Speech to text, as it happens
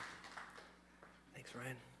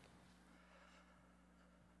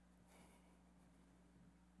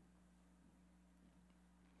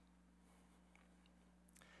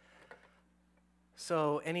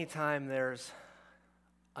So anytime there's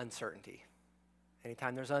uncertainty,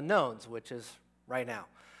 anytime there's unknowns, which is right now,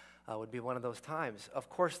 would be one of those times. Of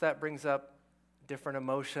course, that brings up different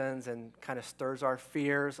emotions and kind of stirs our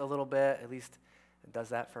fears a little bit. At least it does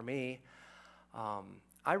that for me.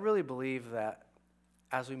 I really believe that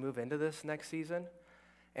as we move into this next season,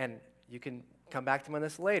 and you can come back to me on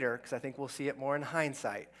this later because I think we'll see it more in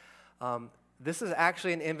hindsight. This is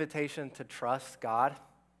actually an invitation to trust God,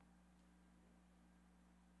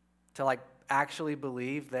 to actually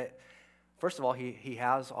believe that, first of all, he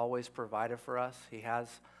has always provided for us. He has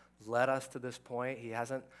led us to this point. He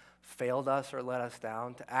hasn't failed us or let us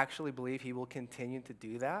down. To actually believe he will continue to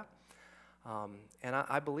do that. And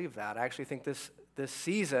I believe that. I actually think this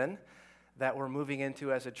season that we're moving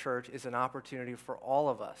into as a church is an opportunity for all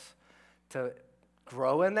of us to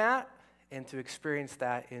grow in that and to experience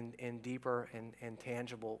that in deeper and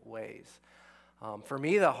tangible ways. For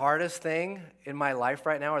me, the hardest thing in my life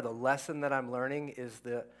right now, or the lesson that I'm learning, is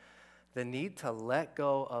the need to let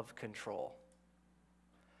go of control.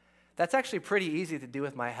 That's actually pretty easy to do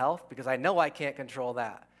with my health because I know I can't control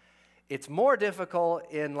that. It's more difficult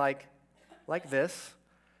in like this,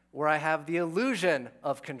 where I have the illusion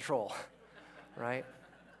of control, right?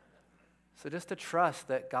 So just to trust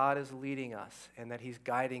that God is leading us and that he's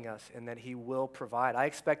guiding us and that he will provide. I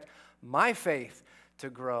expect my faith to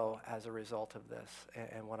grow as a result of this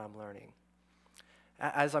and what I'm learning.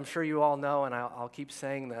 As I'm sure you all know, and I'll keep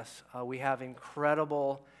saying this, we have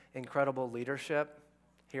incredible leadership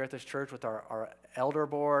here at this church with our elder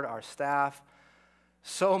board, our staff,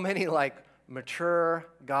 so many mature,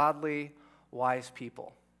 godly, wise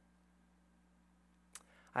people.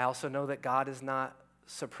 I also know that God is not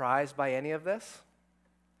surprised by any of this.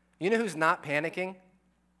 You know who's not panicking?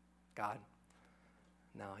 God.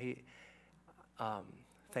 No,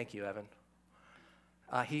 thank you, Evan.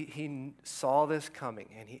 He saw this coming,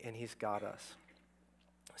 and he's got us.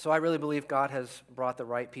 So I really believe God has brought the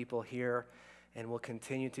right people here and will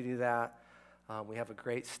continue to do that. We have a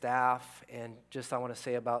great staff, and just I want to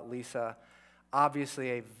say about Lisa, obviously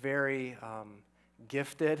a very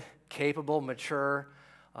gifted, capable, mature,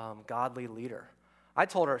 godly leader. I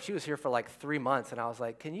told her, she was here for 3 months, and I was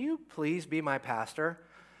like, can you please be my pastor?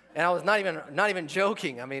 And I was not even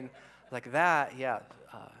joking. I mean,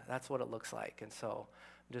 that's what it looks like. And so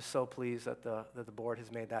I'm just so pleased that the board has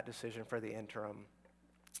made that decision for the interim,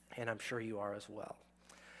 and I'm sure you are as well.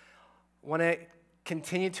 I want to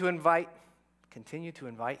continue to invite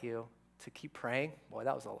you to keep praying. Boy,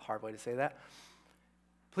 that was a hard way to say that.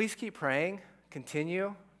 Please keep praying.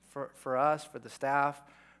 Continue for us, for the staff,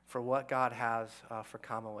 for what God has for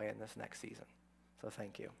Commonwealth in this next season. So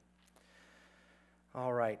thank you.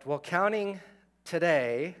 All right. Well, counting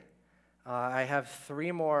today, I have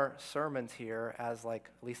 3 more sermons here at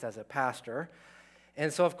least as a pastor.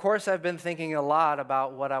 And so, of course, I've been thinking a lot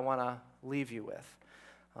about what I want to leave you with.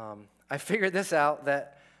 I figured this out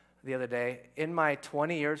that the other day. In my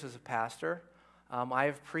 20 years as a pastor, I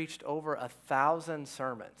have preached over 1,000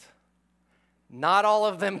 sermons. Not all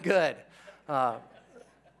of them good.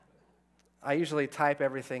 I usually type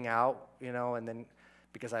everything out, and then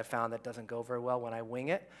because I found that doesn't go very well when I wing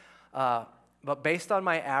it. But based on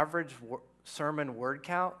my average sermon word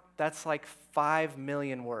count, that's 5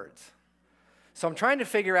 million words. So I'm trying to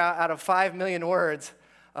figure out of 5 million words,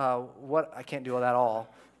 what I can't do that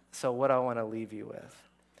all. So what I want to leave you with.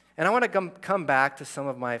 And I want to come back to some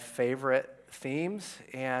of my favorite themes,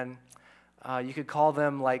 and you could call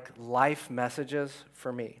them life messages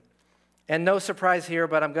for me. And no surprise here,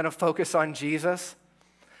 but I'm going to focus on Jesus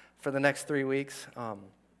for the next 3 weeks.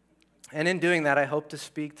 And in doing that, I hope to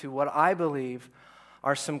speak to what I believe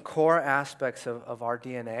are some core aspects of our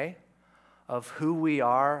DNA, of who we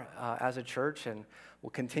are as a church, and will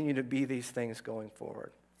continue to be these things going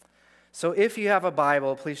forward. So if you have a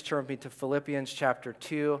Bible, please turn me to Philippians chapter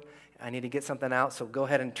 2. I need to get something out, so go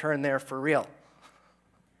ahead and turn there for real.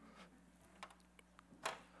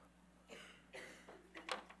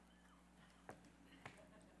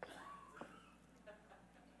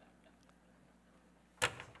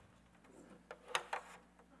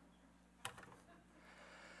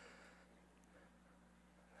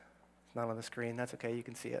 Not on the screen. That's okay. You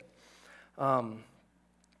can see it.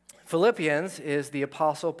 Philippians is the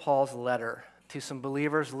Apostle Paul's letter to some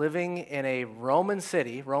believers living in a Roman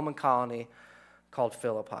colony called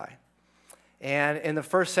Philippi. And in the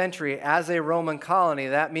first century, as a Roman colony,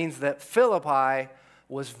 that means that Philippi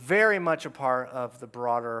was very much a part of the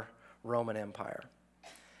broader Roman Empire.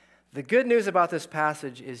 The good news about this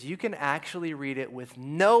passage is you can actually read it with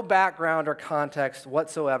no background or context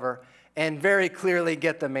whatsoever and very clearly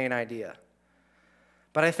get the main idea.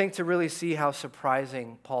 But I think to really see how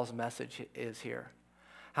surprising Paul's message is here,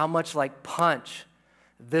 how much like punch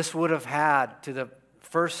this would have had to the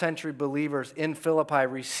first century believers in Philippi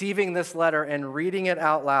receiving this letter and reading it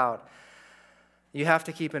out loud, you have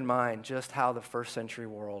to keep in mind just how the first century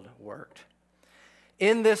world worked.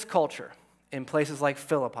 In this culture, in places like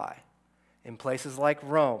Philippi, in places like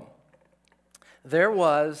Rome, there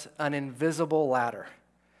was an invisible ladder.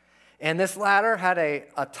 And this ladder had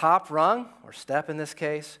a top rung, or step in this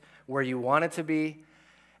case, where you wanted to be.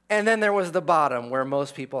 And then there was the bottom, where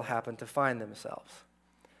most people happened to find themselves.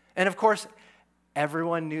 And of course,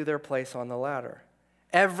 everyone knew their place on the ladder.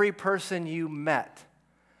 Every person you met,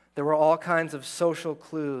 there were all kinds of social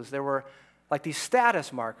clues. There were like these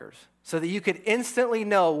status markers so that you could instantly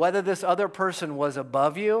know whether this other person was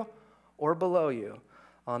above you or below you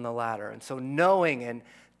on the ladder. And so knowing and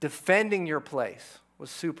defending your place was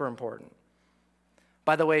super important.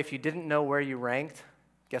 By the way, if you didn't know where you ranked,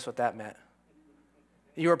 guess what that meant?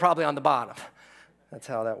 You were probably on the bottom. That's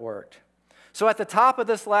how that worked. So at the top of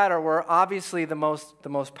this ladder were obviously the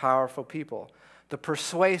most powerful people, the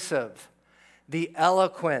persuasive, the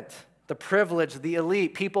eloquent, the privileged, the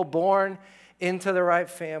elite, people born into the right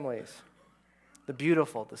families, the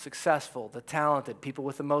beautiful, the successful, the talented, people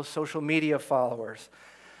with the most social media followers.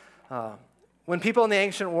 When people in the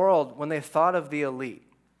ancient world, when they thought of the elite,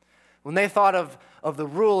 when they thought of the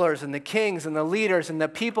rulers and the kings and the leaders and the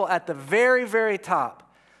people at the very, very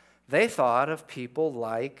top, they thought of people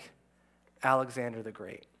like Alexander the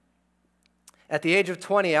Great. At the age of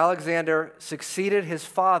 20, Alexander succeeded his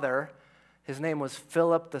father. His name was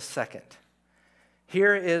Philip II.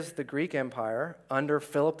 Here is the Greek Empire under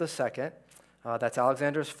Philip II. That's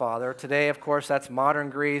Alexander's father. Today, of course, that's modern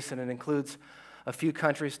Greece, and it includes a few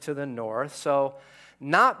countries to the north. So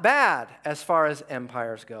not bad as far as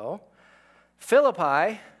empires go.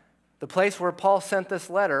 Philippi, the place where Paul sent this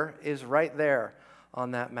letter, is right there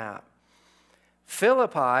on that map.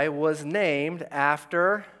 Philippi was named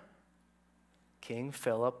after King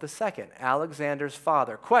Philip II, Alexander's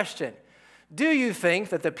father. Question: do you think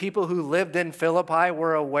that the people who lived in Philippi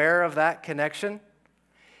were aware of that connection?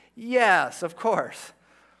 Yes, of course.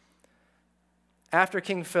 After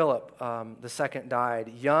King Philip II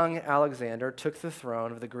died, young Alexander took the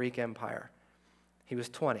throne of the Greek Empire. He was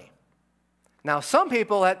 20. Now, some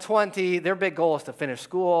people at 20, their big goal is to finish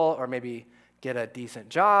school or maybe get a decent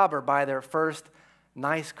job or buy their first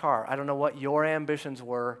nice car. I don't know what your ambitions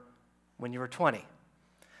were when you were 20.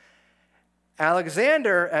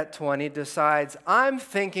 Alexander at 20 decides, I'm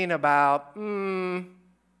thinking about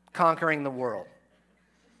conquering the world.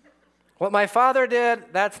 What my father did,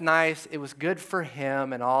 that's nice. It was good for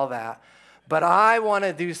him and all that. But I want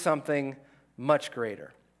to do something much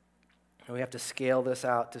greater. And we have to scale this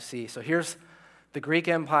out to see. So here's the Greek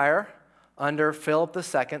Empire under Philip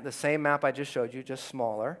II, the same map I just showed you, just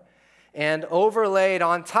smaller. And overlaid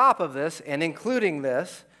on top of this, and including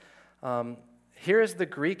this, here's the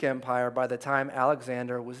Greek Empire by the time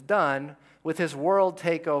Alexander was done with his world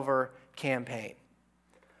takeover campaign.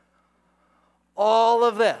 All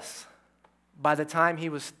of this by the time he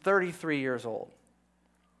was 33 years old.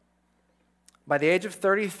 By the age of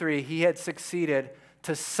 33, he had succeeded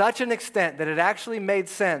to such an extent that it actually made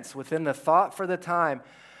sense within the thought for the time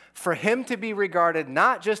for him to be regarded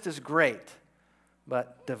not just as great,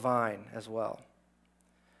 but divine as well.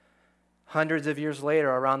 Hundreds of years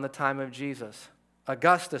later, around the time of Jesus,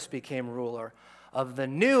 Augustus became ruler of the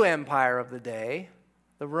new empire of the day,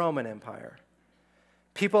 the Roman Empire.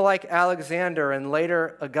 People like Alexander and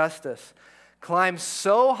later Augustus climbed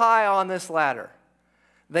so high on this ladder,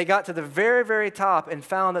 they got to the very, very top and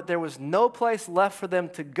found that there was no place left for them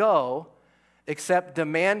to go except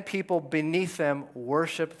demand people beneath them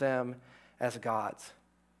worship them as gods.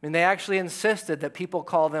 I mean, they actually insisted that people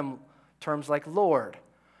call them terms like Lord,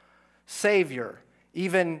 Savior,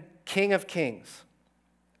 even King of Kings.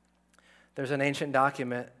 There's an ancient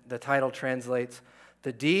document, the title translates,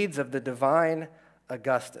 The Deeds of the Divine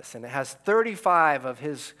Augustus, and it has 35 of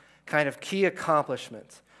his kind of key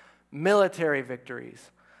accomplishments, military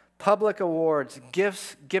victories, public awards,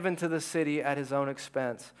 gifts given to the city at his own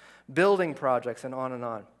expense, building projects, and on and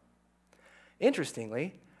on.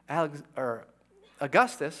 Interestingly,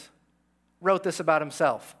 Augustus wrote this about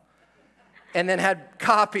himself and then had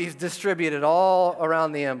copies distributed all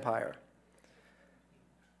around the empire.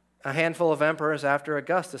 A handful of emperors after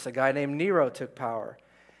Augustus, a guy named Nero took power,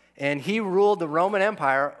 and he ruled the Roman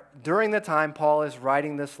Empire during the time Paul is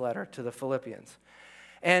writing this letter to the Philippians.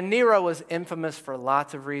 And Nero was infamous for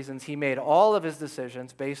lots of reasons. He made all of his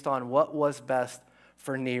decisions based on what was best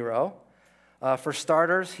for Nero. For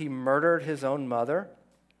starters, he murdered his own mother.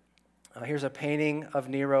 Here's a painting of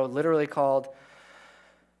Nero, literally called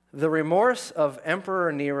 "The Remorse of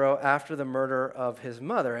Emperor Nero After the Murder of His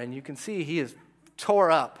Mother." And you can see he is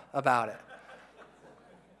tore up about it.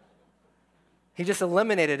 He just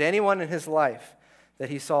eliminated anyone in his life that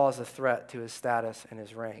he saw as a threat to his status and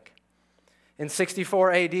his rank. In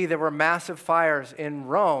 64 AD, there were massive fires in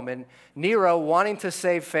Rome, and Nero, wanting to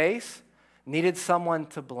save face, needed someone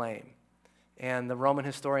to blame. And the Roman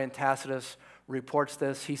historian Tacitus reports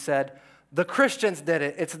this. He said, "The Christians did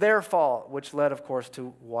it. It's their fault," which led, of course,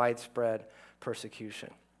 to widespread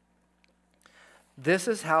persecution. This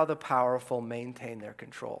is how the powerful maintain their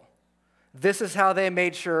control. This is how they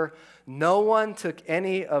made sure no one took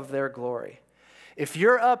any of their glory. If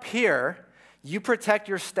you're up here, you protect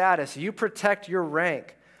your status, you protect your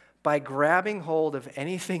rank by grabbing hold of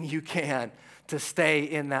anything you can to stay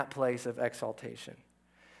in that place of exaltation.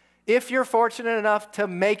 If you're fortunate enough to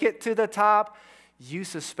make it to the top, you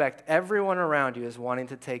suspect everyone around you is wanting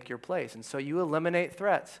to take your place. And so you eliminate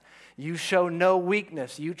threats. You show no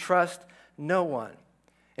weakness. You trust no one.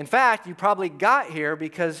 In fact, you probably got here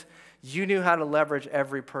because you knew how to leverage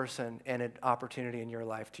every person and an opportunity in your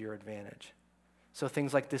life to your advantage. So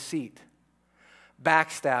things like deceit,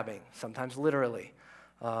 backstabbing, sometimes literally,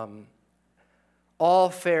 all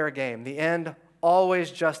fair game. The end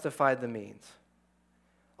always justified the means.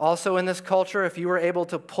 Also in this culture, if you were able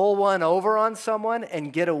to pull one over on someone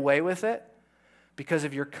and get away with it because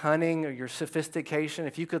of your cunning or your sophistication,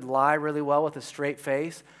 if you could lie really well with a straight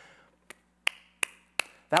face,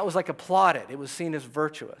 that was like applauded. It was seen as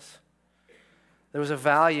virtuous. There was a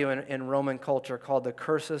value in Roman culture called the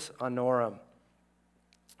cursus honorum,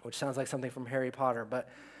 which sounds like something from Harry Potter. But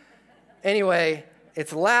anyway,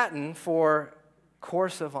 it's Latin for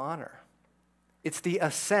course of honor. It's the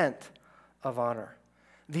ascent of honor,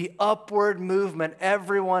 the upward movement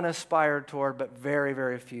everyone aspired toward, but very,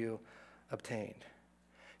 very few obtained.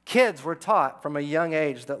 Kids were taught from a young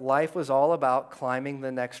age that life was all about climbing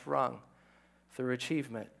the next rung through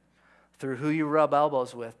achievement, through who you rub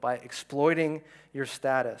elbows with, by exploiting your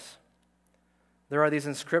status. There are these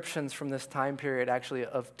inscriptions from this time period, actually,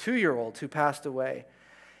 of 2-year-olds who passed away.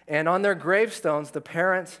 And on their gravestones, the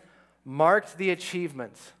parents marked the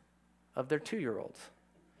achievements of their 2-year-olds,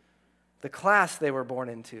 the class they were born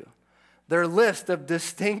into, their list of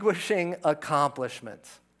distinguishing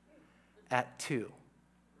accomplishments at 2.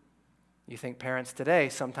 You think parents today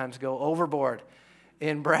sometimes go overboard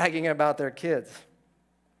in bragging about their kids.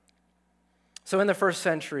 So in the first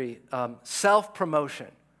century,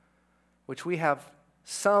 self-promotion, which we have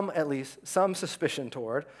at least some suspicion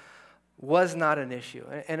toward, was not an issue.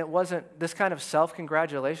 And it wasn't, this kind of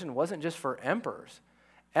self-congratulation wasn't just for emperors.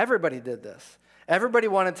 Everybody did this. Everybody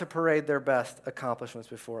wanted to parade their best accomplishments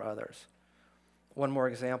before others. One more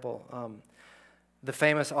example, the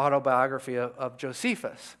famous autobiography of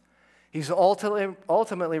Josephus. He's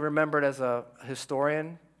ultimately remembered as a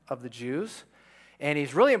historian of the Jews, and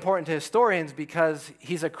he's really important to historians because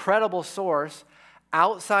he's a credible source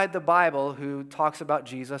outside the Bible who talks about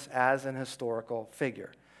Jesus as an historical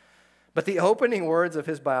figure. But the opening words of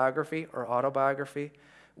his biography or autobiography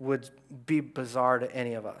would be bizarre to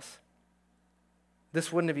any of us.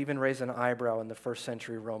 This wouldn't have even raised an eyebrow in the first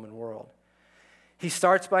century Roman world. He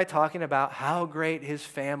starts by talking about how great his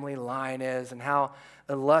family line is and how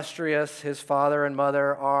illustrious his father and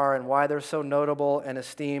mother are and why they're so notable and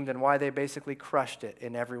esteemed and why they basically crushed it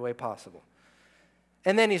in every way possible.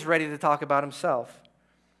 And then he's ready to talk about himself.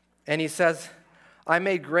 And he says, "I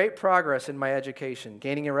made great progress in my education,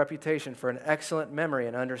 gaining a reputation for an excellent memory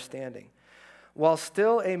and understanding. While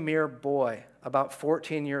still a mere boy, about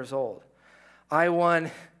 14 years old, I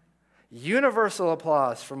won universal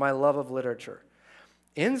applause for my love of literature,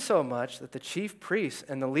 insomuch that the chief priests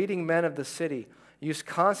and the leading men of the city used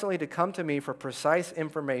constantly to come to me for precise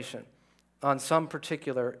information on some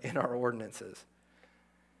particular in our ordinances."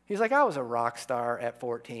 He's like, I was a rock star at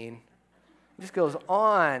 14. He just goes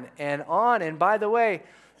on. And by the way,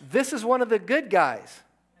 this is one of the good guys.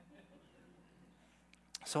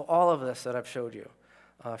 So all of this that I've shown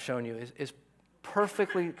you is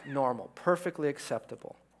perfectly normal, perfectly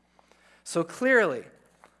acceptable. So clearly,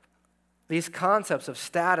 these concepts of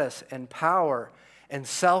status and power and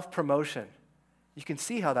self-promotion, you can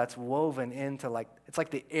see how that's woven into it's like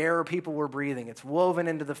the air people were breathing. It's woven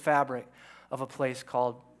into the fabric of a place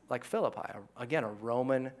called like Philippi, again, a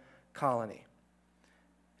Roman colony.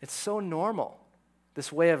 It's so normal,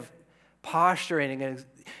 this way of posturing. And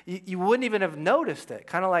you wouldn't even have noticed it,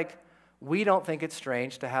 kind of like we don't think it's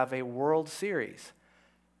strange to have a World Series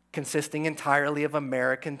consisting entirely of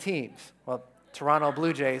American teams. Well, Toronto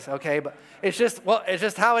Blue Jays, okay, but it's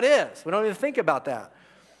just how it is. We don't even think about that.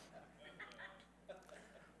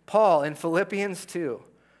 Paul in Philippians 2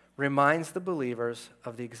 reminds the believers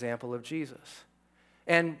of the example of Jesus.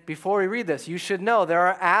 And before we read this, you should know there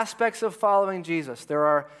are aspects of following Jesus. There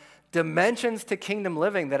are dimensions to kingdom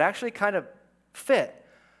living that actually kind of fit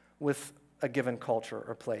with a given culture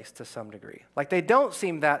or place to some degree. Like they don't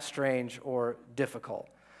seem that strange or difficult.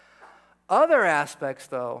 Other aspects,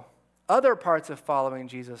 though, other parts of following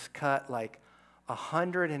Jesus cut like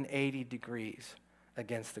 180 degrees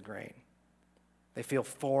against the grain. They feel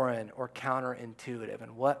foreign or counterintuitive.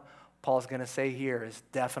 And what Paul's going to say here is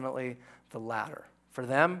definitely the latter for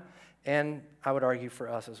them, and I would argue for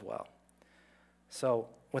us as well. So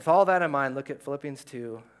with all that in mind, look at Philippians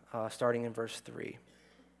 2, starting in verse 3.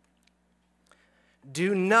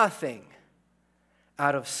 Do nothing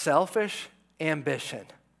out of selfish ambition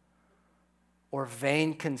or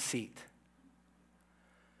vain conceit.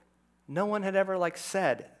 No one had ever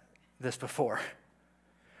said this before.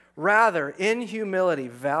 Rather, in humility,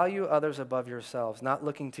 value others above yourselves, not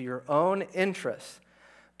looking to your own interests,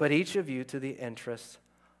 but each of you to the interests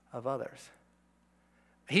of others.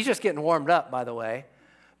 He's just getting warmed up, by the way,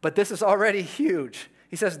 but this is already huge.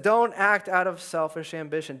 He says, don't act out of selfish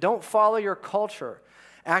ambition. Don't follow your culture,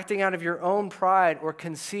 acting out of your own pride or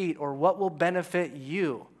conceit or what will benefit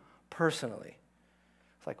you personally.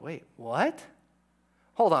 It's like, wait, what?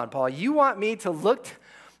 Hold on, Paul. You want me to look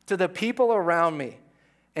to the people around me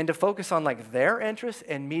and to focus on their interests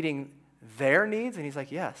and meeting their needs? And he's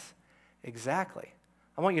like, yes, exactly.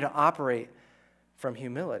 I want you to operate from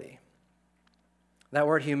humility. That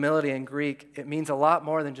word humility in Greek, it means a lot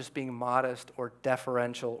more than just being modest or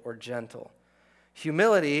deferential or gentle.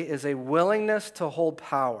 Humility is a willingness to hold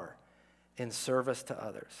power in service to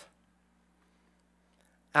others.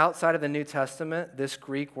 Outside of the New Testament, this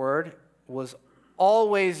Greek word was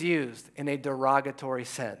always used in a derogatory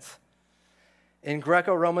sense. In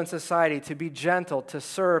Greco-Roman society, to be gentle, to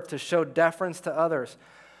serve, to show deference to others,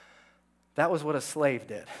 that was what a slave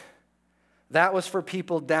did. That was for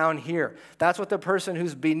people down here. That's what the person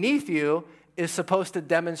who's beneath you is supposed to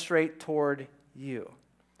demonstrate toward you.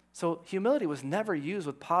 So humility was never used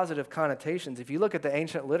with positive connotations. If you look at the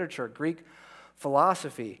ancient literature, Greek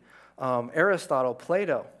philosophy, Aristotle,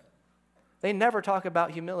 Plato, they never talk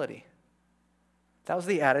about humility. That was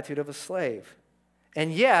the attitude of a slave.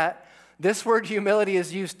 And yet, this word humility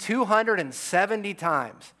is used 270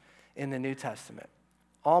 times in the New Testament,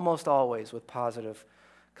 almost always with positive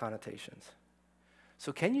connotations.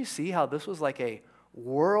 So can you see how this was like a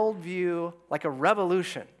worldview, like a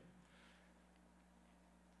revolution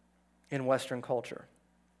in Western culture?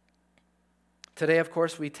 Today, of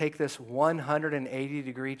course, we take this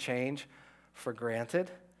 180-degree change for granted.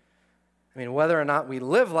 I mean, whether or not we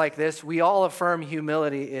live like this, we all affirm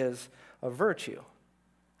humility is a virtue.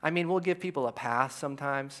 I mean, we'll give people a pass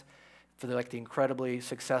sometimes for the incredibly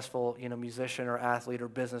successful, musician or athlete or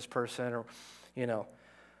business person, or,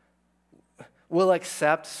 we'll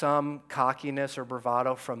accept some cockiness or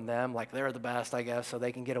bravado from them, like they're the best, I guess, so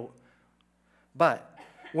they can get a. But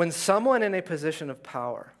when someone in a position of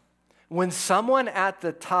power, when someone at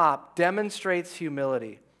the top demonstrates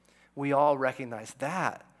humility, we all recognize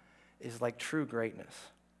that is true greatness.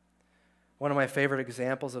 One of my favorite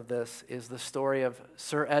examples of this is the story of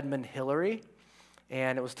Sir Edmund Hillary,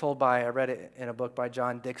 and it was told I read it in a book by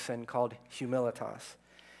John Dickson called Humilitas.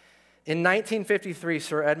 In 1953,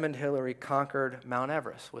 Sir Edmund Hillary conquered Mount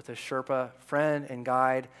Everest with his Sherpa friend and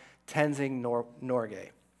guide, Tenzing Norgay.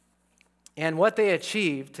 And what they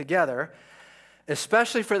achieved together,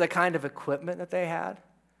 especially for the kind of equipment that they had,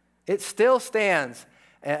 it still stands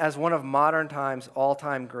as one of modern times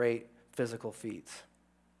all-time great physical feats.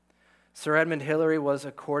 Sir Edmund Hillary was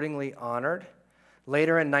accordingly honored.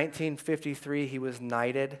 Later in 1953, he was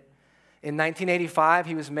knighted. In 1985,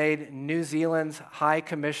 he was made New Zealand's High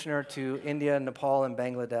Commissioner to India, Nepal, and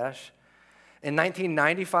Bangladesh. In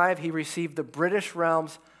 1995, he received the British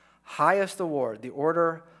realm's highest award, the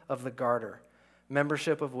Order of the Garter,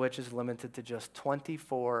 membership of which is limited to just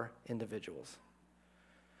 24 individuals.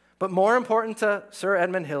 But more important to Sir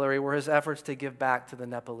Edmund Hillary were his efforts to give back to the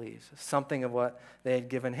Nepalese, something of what they had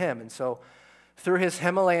given him. And so through his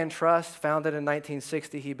Himalayan Trust, founded in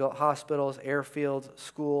 1960, he built hospitals, airfields,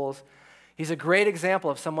 schools. He's a great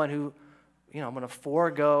example of someone who, I'm going to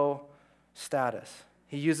forego status.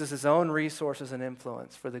 He uses his own resources and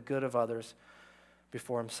influence for the good of others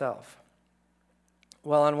before himself.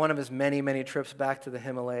 Well, on one of his many, many trips back to the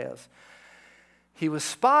Himalayas, he was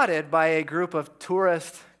spotted by a group of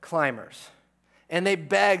tourist climbers. And they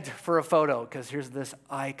begged for a photo because here's this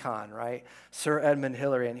icon, right? Sir Edmund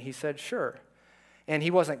Hillary. And he said, sure. And he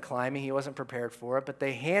wasn't climbing. He wasn't prepared for it. But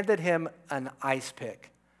they handed him an ice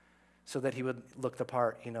pick so that he would look the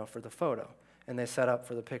part, for the photo. And they set up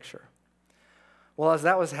for the picture. Well, as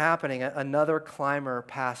that was happening, another climber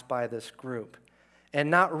passed by this group,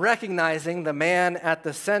 and not recognizing the man at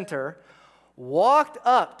the center, walked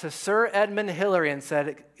up to Sir Edmund Hillary and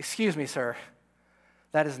said, "Excuse me, sir,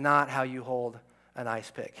 that is not how you hold an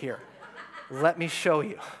ice pick. Here, let me show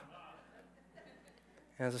you."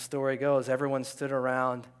 And as the story goes, everyone stood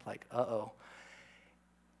around like, uh-oh,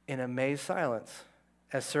 in amazed silence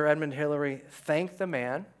as Sir Edmund Hillary thanked the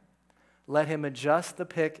man, let him adjust the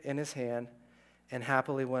pick in his hand, and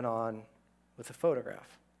happily went on with the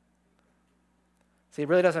photograph. See, it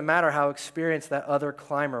really doesn't matter how experienced that other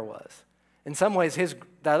climber was. In some ways, that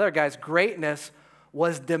other guy's greatness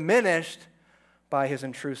was diminished by his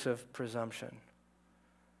intrusive presumption.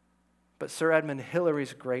 But Sir Edmund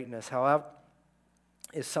Hillary's greatness, however,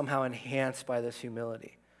 is somehow enhanced by this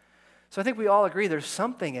humility. So I think we all agree there's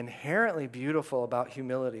something inherently beautiful about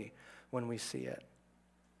humility when we see it.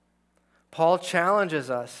 Paul challenges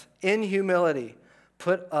us in humility,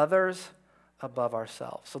 put others above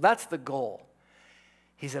ourselves. So that's the goal.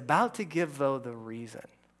 He's about to give, though, the reason.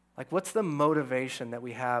 Like, what's the motivation that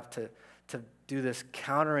we have to do this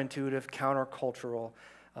counterintuitive, countercultural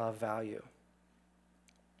value?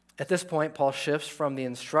 At this point, Paul shifts from the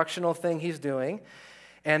instructional thing he's doing,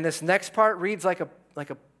 and this next part reads like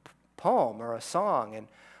a poem or a song. And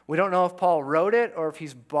we don't know if Paul wrote it or if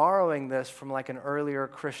he's borrowing this from like an earlier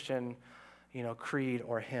Christian, creed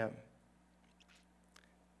or hymn.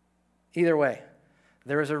 Either way,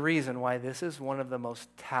 there is a reason why this is one of the most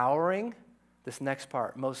towering, this next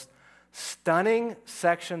part, most stunning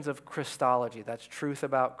sections of Christology. That's truth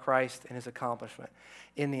about Christ and his accomplishment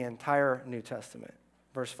in the entire New Testament.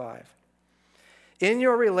 Verse 5. In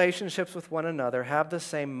your relationships with one another, have the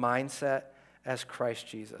same mindset as Christ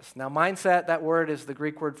Jesus. Now, mindset, that word is the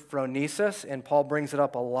Greek word phronesis, and Paul brings it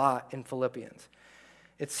up a lot in Philippians.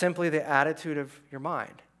 It's simply the attitude of your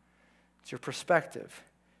mind. It's your perspective,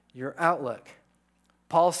 your outlook.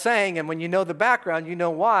 Paul's saying, and when you know the background, you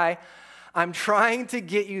know why, I'm trying to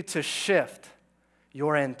get you to shift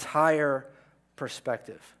your entire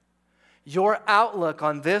perspective. Your outlook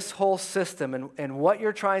on this whole system and what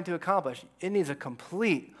you're trying to accomplish, it needs a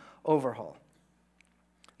complete overhaul.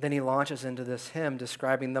 Then he launches into this hymn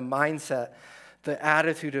describing the mindset, the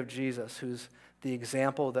attitude of Jesus, who's the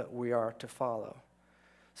example that we are to follow.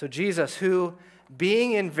 So Jesus, who,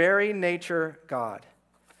 being in very nature God,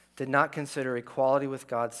 did not consider equality with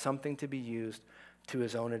God something to be used to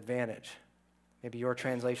his own advantage. Maybe your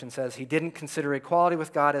translation says he didn't consider equality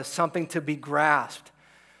with God as something to be grasped.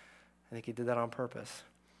 I think he did that on purpose.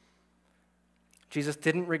 Jesus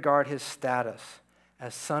didn't regard his status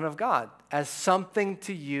as Son of God as something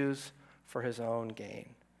to use for his own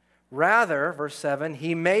gain. Rather, verse 7,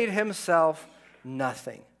 he made himself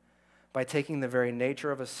nothing by taking the very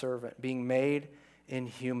nature of a servant, being made in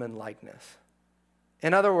human likeness.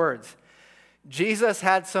 In other words, Jesus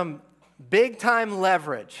had some big-time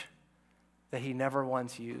leverage that he never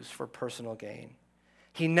once used for personal gain.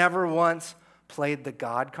 He never once played the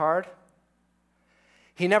God card.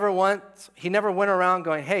 He never went around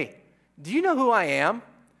going, "Hey, do you know who I am?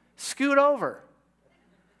 Scoot over."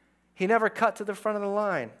 He never cut to the front of the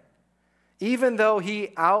line, even though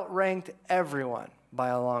he outranked everyone by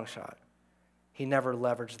a long shot. He never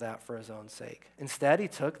leveraged that for his own sake. Instead, he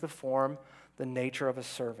took the nature of a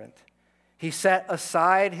servant. He set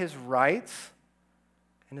aside his rights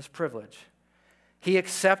and his privilege. He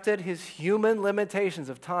accepted his human limitations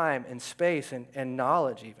of time and space and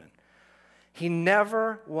knowledge even. He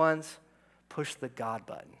never once pushed the God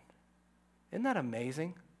button. Isn't that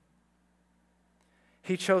amazing?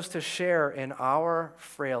 He chose to share in our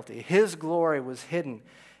frailty. His glory was hidden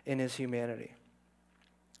in his humanity.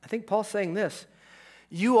 I think Paul's saying this.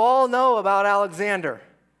 You all know about Alexander,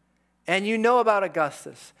 and you know about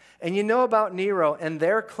Augustus, and you know about Nero and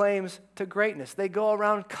their claims to greatness. They go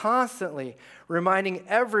around constantly reminding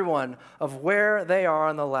everyone of where they are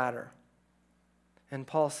on the ladder. And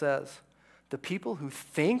Paul says, the people who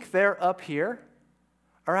think they're up here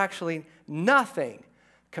are actually nothing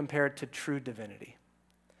compared to true divinity.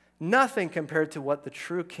 Nothing compared to what the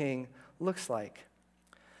true king looks like.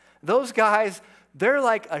 Those guys, they're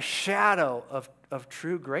like a shadow of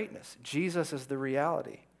true greatness. Jesus is the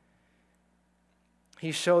reality.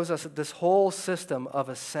 He shows us this whole system of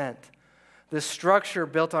ascent, this structure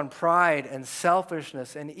built on pride and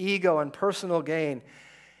selfishness and ego and personal gain.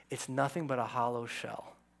 It's nothing but a hollow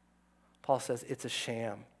shell. Paul says it's a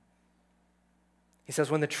sham. He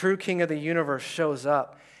says when the true king of the universe shows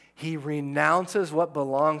up, he renounces what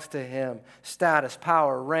belongs to him, status,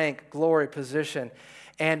 power, rank, glory, position,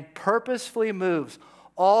 and purposefully moves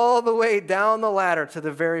all the way down the ladder to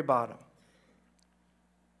the very bottom.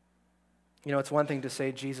 You know, it's one thing to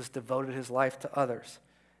say Jesus devoted his life to others,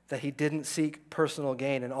 that he didn't seek personal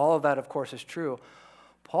gain, and all of that, of course, is true.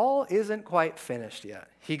 Paul isn't quite finished yet.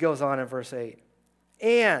 He goes on in verse 8.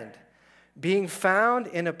 And being found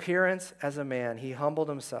in appearance as a man, he humbled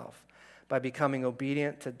himself by becoming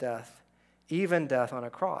obedient to death, even death on a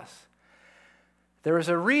cross. There is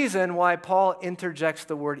a reason why Paul interjects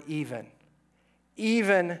the word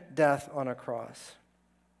even death on a cross.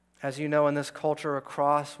 As you know, in this culture, a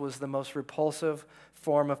cross was the most repulsive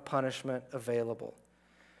form of punishment available.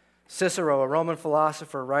 Cicero, a Roman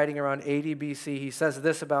philosopher writing around 80 BC, he says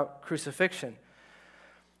this about crucifixion.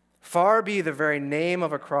 Far be the very name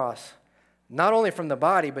of a cross, not only from the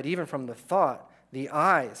body, but even from the thought, the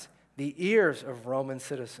eyes, the ears of Roman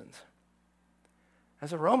citizens.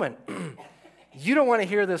 As a Roman, you don't want to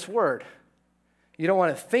hear this word. You don't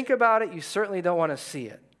want to think about it. You certainly don't want to see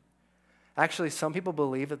it. Actually, some people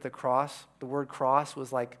believe that the word cross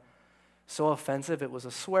was like so offensive it was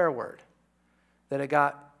a swear word, that it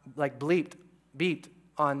got like beeped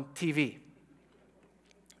on TV.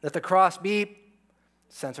 That the cross beep,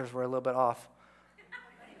 sensors were a little bit off.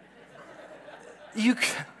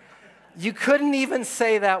 You couldn't even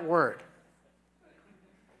say that word.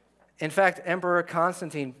 In fact, Emperor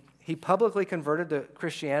Constantine, he publicly converted to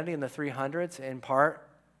Christianity in the 300s, in part,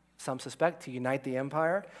 some suspect, to unite the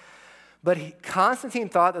empire. But Constantine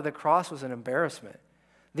thought that the cross was an embarrassment.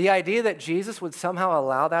 The idea that Jesus would somehow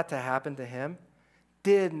allow that to happen to him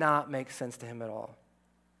did not make sense to him at all.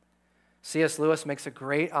 C.S. Lewis makes a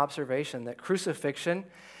great observation that crucifixion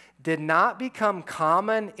did not become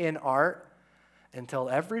common in art until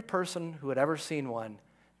every person who had ever seen one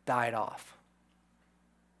died off.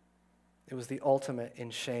 It was the ultimate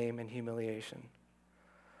in shame and humiliation.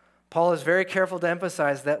 Paul is very careful to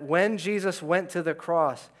emphasize that when Jesus went to the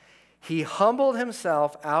cross, he humbled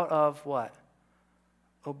himself out of what?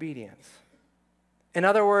 Obedience. In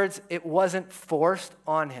other words, it wasn't forced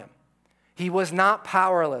on him. He was not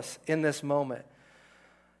powerless in this moment.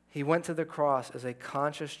 He went to the cross as a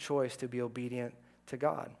conscious choice to be obedient to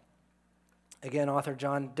God. Again, author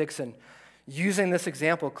John Dickson, using this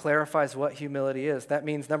example, clarifies what humility is. That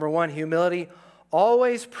means, number one, humility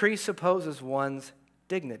always presupposes one's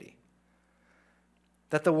dignity.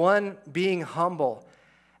 That the one being humble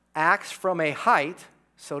acts from a height,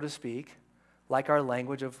 so to speak, like our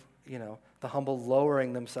language of, the humble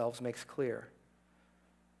lowering themselves makes clear.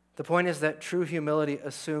 The point is that true humility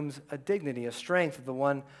assumes a dignity, a strength of the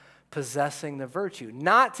one possessing the virtue,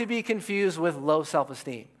 not to be confused with low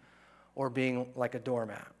self-esteem or being like a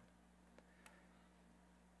doormat.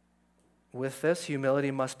 With this,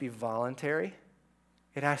 humility must be voluntary.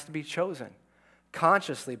 It has to be chosen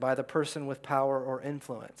consciously by the person with power or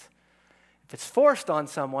influence. If it's forced on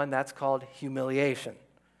someone, that's called humiliation.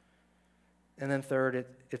 And then third,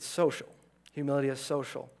 it's social. Humility is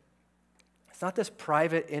social. It's not this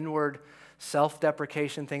private, inward,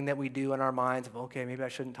 self-deprecation thing that we do in our minds of, okay, maybe I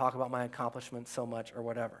shouldn't talk about my accomplishments so much or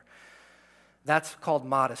whatever. That's called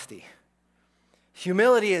modesty.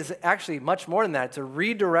 Humility is actually much more than that. It's a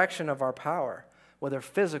redirection of our power, whether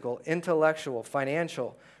physical, intellectual,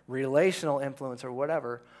 financial, relational influence, or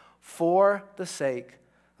whatever, for the sake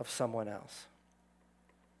of someone else.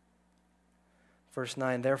 Verse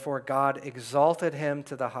 9, therefore God exalted him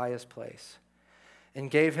to the highest place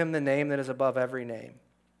and gave him the name that is above every name,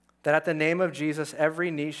 that at the name of Jesus every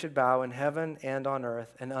knee should bow in heaven and on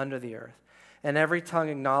earth and under the earth, and every tongue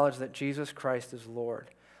acknowledge that Jesus Christ is Lord,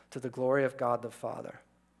 to the glory of God the Father.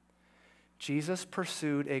 Jesus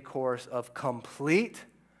pursued a course of complete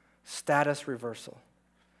status reversal.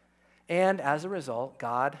 And as a result,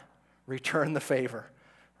 God returned the favor,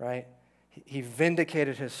 right? He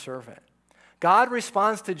vindicated his servant. God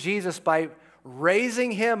responds to Jesus by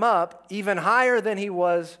raising him up even higher than he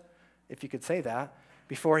was, if you could say that,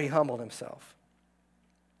 before he humbled himself.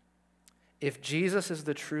 If Jesus is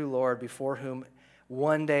the true Lord before whom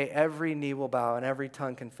one day every knee will bow and every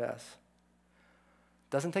tongue confess,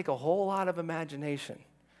 it doesn't take a whole lot of imagination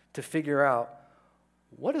to figure out,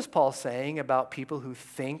 what is Paul saying about people who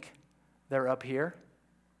think they're up here?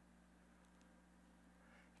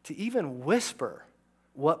 To even whisper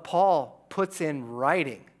what Paul puts in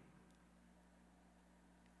writing,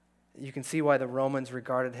 you can see why the Romans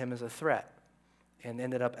regarded him as a threat and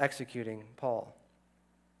ended up executing Paul.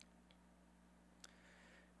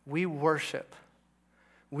 We worship.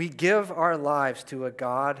 We give our lives to a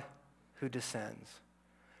God who descends.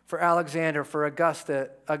 For Alexander, for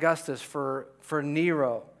Augustus, for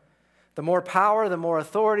Nero, the more power, the more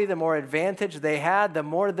authority, the more advantage they had, the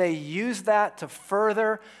more they used that to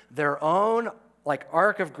further their own like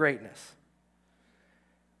arc of greatness,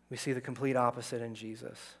 we see the complete opposite in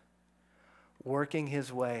Jesus, working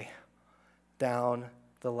his way down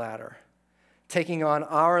the ladder, taking on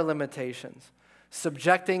our limitations,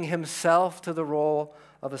 subjecting himself to the role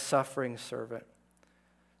of a suffering servant,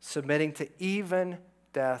 submitting to even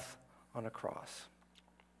death on a cross.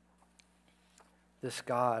 This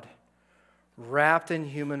God, wrapped in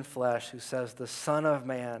human flesh, who says the Son of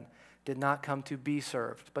Man did not come to be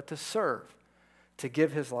served, but to serve, to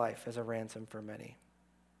give his life as a ransom for many.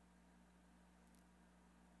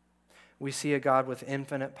 We see a God with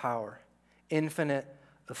infinite power, infinite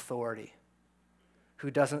authority,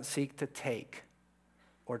 who doesn't seek to take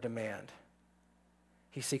or demand.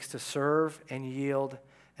 He seeks to serve and yield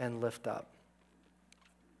and lift up.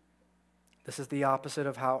 This is the opposite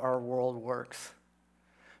of how our world works.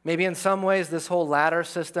 Maybe in some ways this whole ladder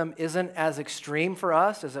system isn't as extreme for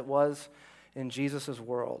us as it was in Jesus'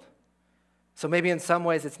 world. So maybe in some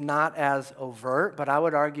ways it's not as overt, but I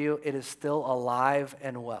would argue it is still alive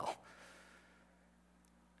and well.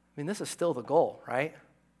 I mean, this is still the goal, right?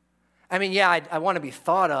 I mean, yeah, I want to be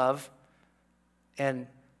thought of and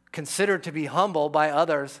considered to be humble by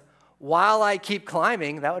others while I keep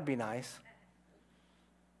climbing. That would be nice.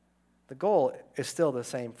 The goal is still the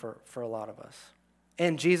same for a lot of us.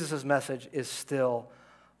 And Jesus' message is still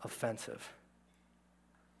offensive.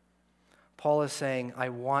 Paul is saying, I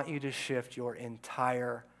want you to shift your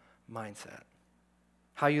entire mindset.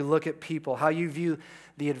 How you look at people, how you view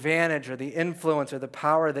the advantage or the influence or the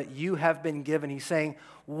power that you have been given. He's saying,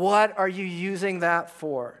 what are you using that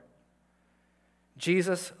for?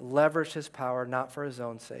 Jesus leveraged his power not for his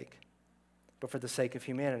own sake, but for the sake of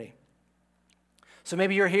humanity. So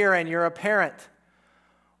maybe you're here and you're a parent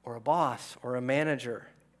or a boss or a manager,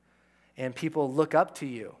 and people look up to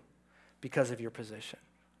you because of your position.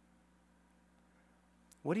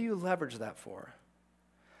 What do you leverage that for?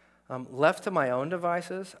 Left to my own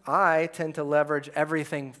devices, I tend to leverage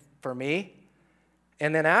everything for me.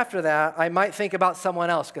 And then after that, I might think about someone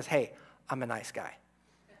else because, hey, I'm a nice guy.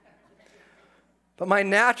 But my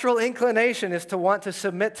natural inclination is to want to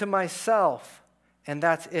submit to myself, and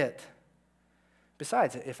that's it.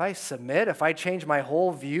 Besides, if I submit, if I change my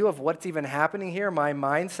whole view of what's even happening here, my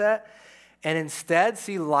mindset, and instead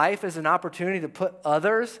see life as an opportunity to put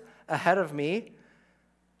others ahead of me,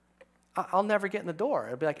 I'll never get in the door.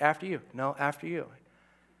 It'll be like, after you. No, after you.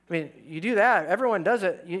 I mean, you do that. Everyone does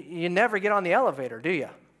it. You never get on the elevator, do you?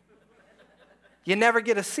 You never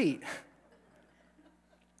get a seat.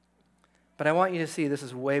 But I want you to see this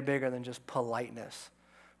is way bigger than just politeness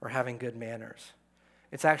or having good manners.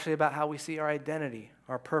 It's actually about how we see our identity,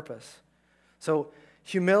 our purpose. So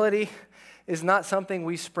humility is not something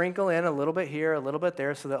we sprinkle in a little bit here, a little bit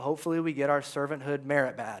there, so that hopefully we get our servanthood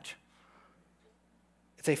merit badge.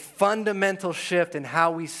 It's a fundamental shift in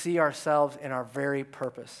how we see ourselves and our very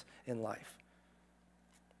purpose in life.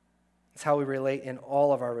 It's how we relate in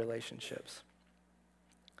all of our relationships.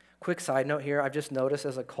 Quick side note here, I've just noticed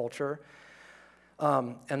as a culture,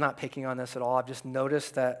 I'm not picking on this at all, I've just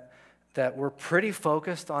noticed that we're pretty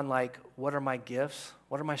focused on like, what are my gifts?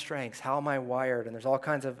 What are my strengths? How am I wired? And there's all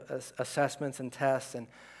kinds of assessments and tests, and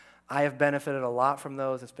I have benefited a lot from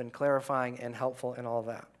those. It's been clarifying and helpful and all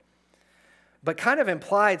that. But kind of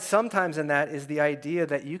implied sometimes in that is the idea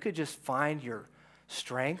that you could just find your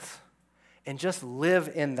strengths and just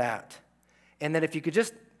live in that. And that if you could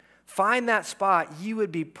just find that spot, you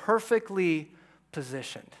would be perfectly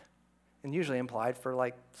positioned. And usually implied for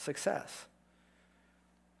like success.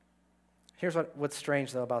 Here's what's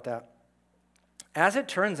strange though about that. As it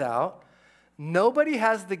turns out, nobody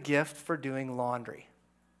has the gift for doing laundry.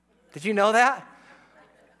 Did you know that?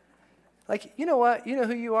 Like, you know what? You know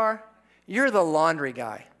who you are? You're the laundry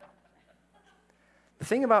guy. The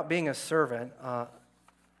thing about being a servant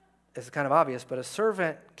is kind of obvious, but a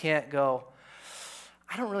servant can't go,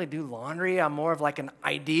 I don't really do laundry. I'm more of like an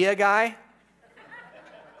idea guy.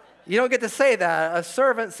 You don't get to say that. A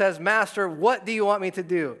servant says, Master, what do you want me to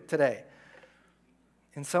do today?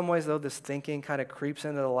 In some ways, though, this thinking kind of creeps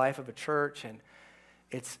into the life of a church, and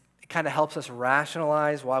it kind of helps us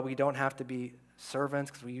rationalize why we don't have to be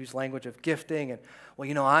servants, because we use language of gifting, and, well,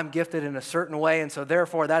 you know, I'm gifted in a certain way, and so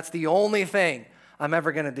therefore that's the only thing I'm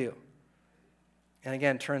ever going to do. And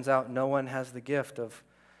again, turns out no one has the gift of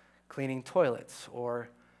cleaning toilets or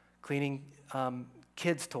cleaning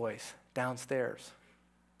kids' toys downstairs.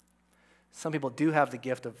 Some people do have the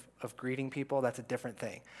gift of greeting people. That's a different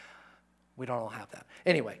thing. We don't all have that.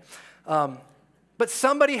 Anyway, but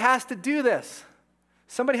somebody has to do this.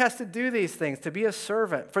 Somebody has to do these things, to be a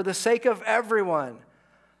servant for the sake of everyone.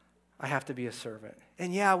 I have to be a servant.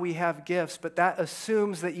 And yeah, we have gifts, but that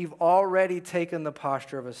assumes that you've already taken the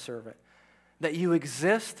posture of a servant, that you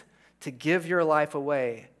exist to give your life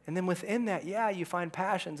away. And then within that, yeah, you find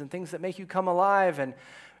passions and things that make you come alive and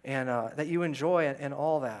that you enjoy and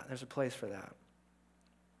all that. There's a place for that.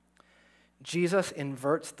 Jesus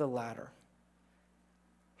inverts the ladder.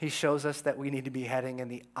 He shows us that we need to be heading in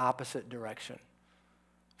the opposite direction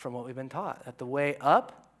from what we've been taught, that the way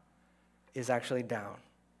up is actually down.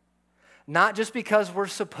 Not just because we're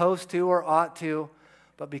supposed to or ought to,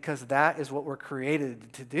 but because that is what we're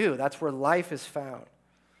created to do. That's where life is found.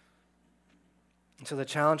 And so the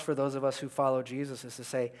challenge for those of us who follow Jesus is to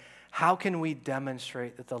say, how can we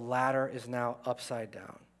demonstrate that the ladder is now upside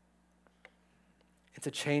down? It's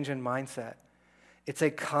a change in mindset. It's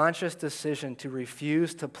a conscious decision to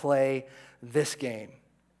refuse to play this game.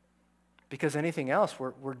 Because anything else,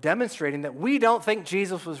 we're demonstrating that we don't think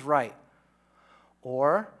Jesus was right.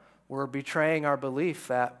 Or we're betraying our belief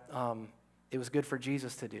that it was good for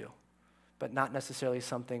Jesus to do, but not necessarily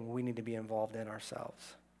something we need to be involved in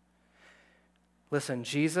ourselves. Listen,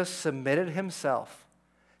 Jesus submitted himself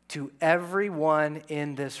to everyone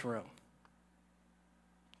in this room,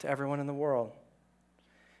 to everyone in the world.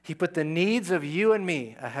 He put the needs of you and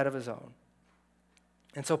me ahead of his own.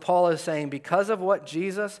 And so Paul is saying, because of what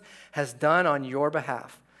Jesus has done on your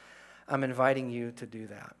behalf, I'm inviting you to do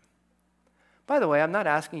that. By the way, I'm not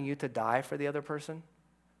asking you to die for the other person,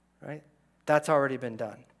 right? That's already been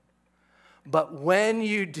done. But when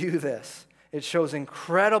you do this, it shows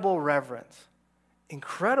incredible reverence,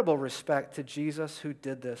 incredible respect to Jesus who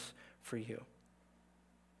did this for you.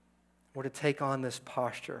 We're to take on this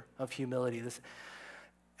posture of humility, this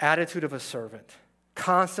attitude of a servant,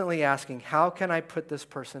 constantly asking, how can I put this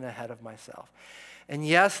person ahead of myself? And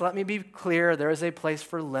yes, let me be clear, there is a place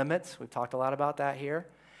for limits. We've talked a lot about that here.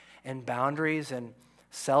 And boundaries and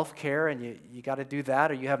self-care, and you got to do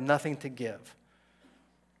that or you have nothing to give.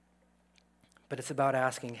 But it's about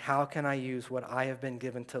asking, how can I use what I have been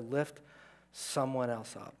given to lift someone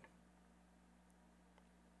else up?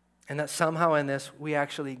 And that somehow in this, we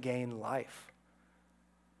actually gain life.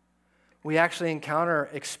 We actually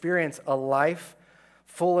experience a life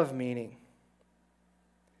full of meaning.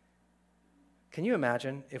 Can you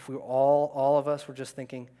imagine if we all of us were just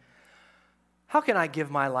thinking, how can I give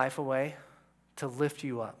my life away to lift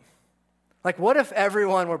you up? Like, what if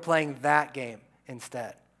everyone were playing that game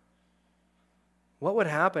instead? What would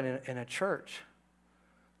happen in a church?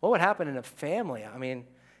 What would happen in a family? I mean,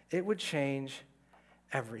 it would change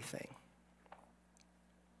everything.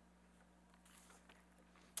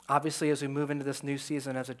 Obviously, as we move into this new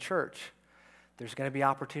season as a church, there's going to be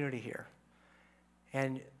opportunity here.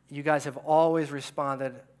 And you guys have always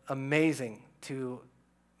responded amazing to,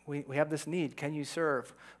 we have this need. Can you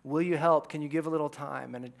serve? Will you help? Can you give a little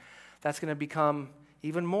time? And that's going to become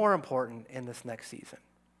even more important in this next season.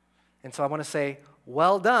 And so I want to say,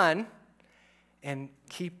 well done, and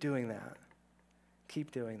keep doing that.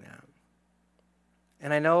 Keep doing that.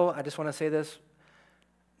 And I know, I just want to say this,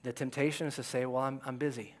 the temptation is to say, well, I'm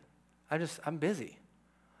busy. I'm busy.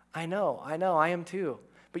 I know, I am too.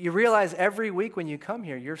 But you realize every week when you come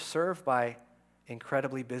here, you're served by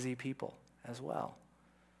incredibly busy people as well.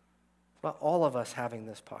 About all of us having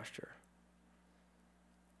this posture.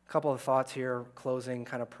 A couple of thoughts here, closing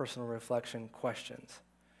kind of personal reflection questions.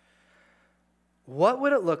 What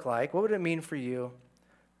would it look like, what would it mean for you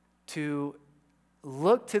to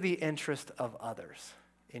look to the interest of others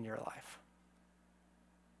in your life?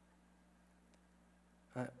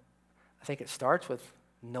 I think it starts with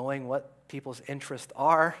knowing what people's interests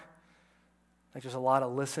are. Like, there's a lot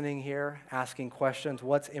of listening here, asking questions.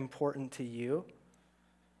 What's important to you?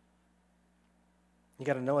 You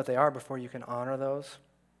got to know what they are before you can honor those.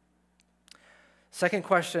 Second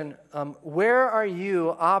question, where are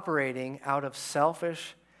you operating out of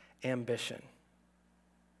selfish ambition?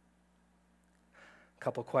 A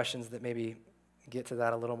couple questions that maybe get to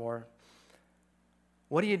that a little more.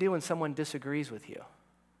 What do you do when someone disagrees with you?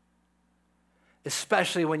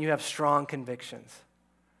 Especially when you have strong convictions.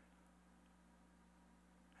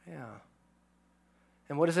 Yeah.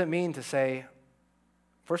 And what does it mean to say,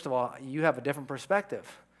 first of all, you have a different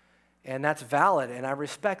perspective, and that's valid, and I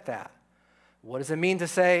respect that. What does it mean to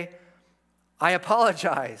say, I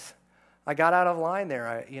apologize. I got out of line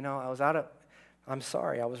there. I'm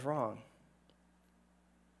sorry, I was wrong.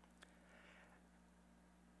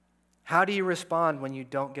 How do you respond when you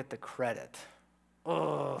don't get the credit?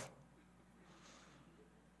 Oh,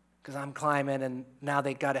 because I'm climbing and now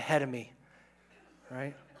they got ahead of me,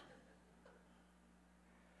 right?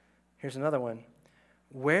 Here's another one.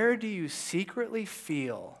 Where do you secretly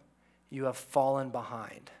feel you have fallen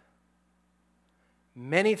behind?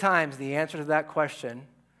 Many times the answer to that question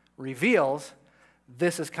reveals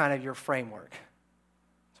this is kind of your framework.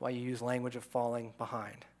 That's why you use language of falling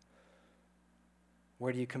behind.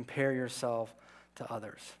 Where do you compare yourself to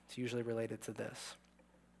others? It's usually related to this.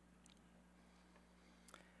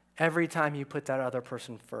 Every time you put that other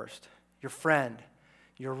person first, your friend,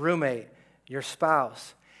 your roommate, your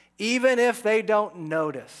spouse, even if they don't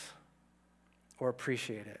notice or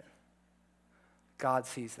appreciate it, God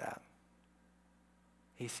sees that.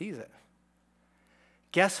 He sees it.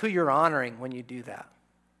 Guess who you're honoring when you do that?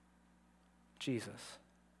 Jesus.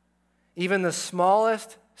 Even the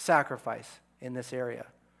smallest sacrifice in this area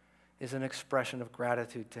is an expression of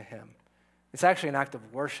gratitude to him. It's actually an act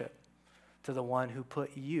of worship to the one who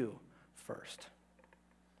put you first.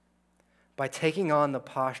 By taking on the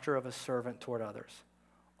posture of a servant toward others,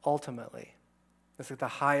 ultimately, it's like the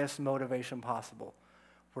highest motivation possible.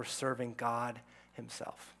 We're serving God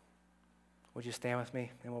himself. Would you stand with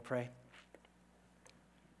me and we'll pray?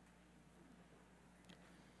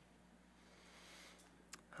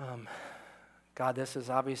 God, this is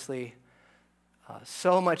obviously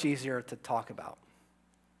so much easier to talk about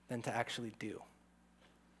than to actually do.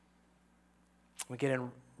 We get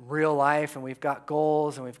in real life and we've got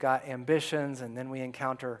goals and we've got ambitions, and then we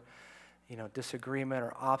encounter, disagreement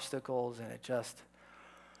or obstacles, and it just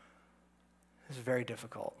is very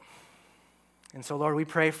difficult. And so, Lord, we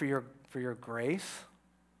pray for your grace.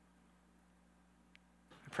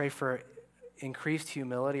 I pray for increased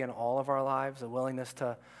humility in all of our lives, a willingness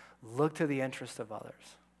to look to the interest of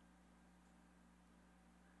others,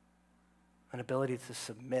 an ability to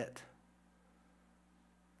submit,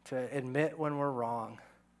 to admit when we're wrong,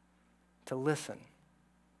 to listen.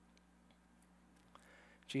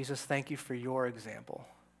 Jesus, thank you for your example.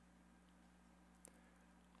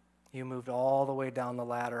 You moved all the way down the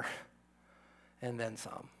ladder and then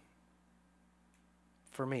some.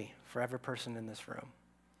 For me, for every person in this room,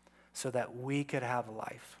 so that we could have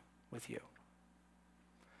life with you.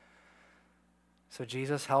 So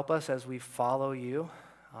Jesus, help us as we follow you.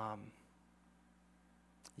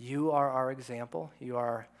 You are our example. You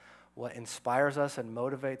are what inspires us and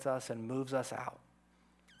motivates us and moves us out.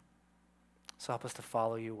 So help us to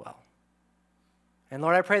follow you well. And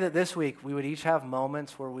Lord, I pray that this week we would each have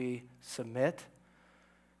moments where we submit,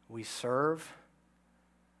 we serve,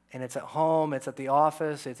 and it's at home, it's at the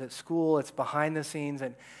office, it's at school, it's behind the scenes,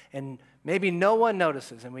 and maybe no one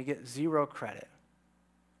notices and we get zero credit.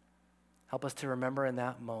 Help us to remember in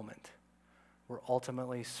that moment we're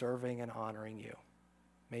ultimately serving and honoring you.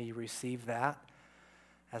 May you receive that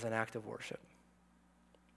as an act of worship.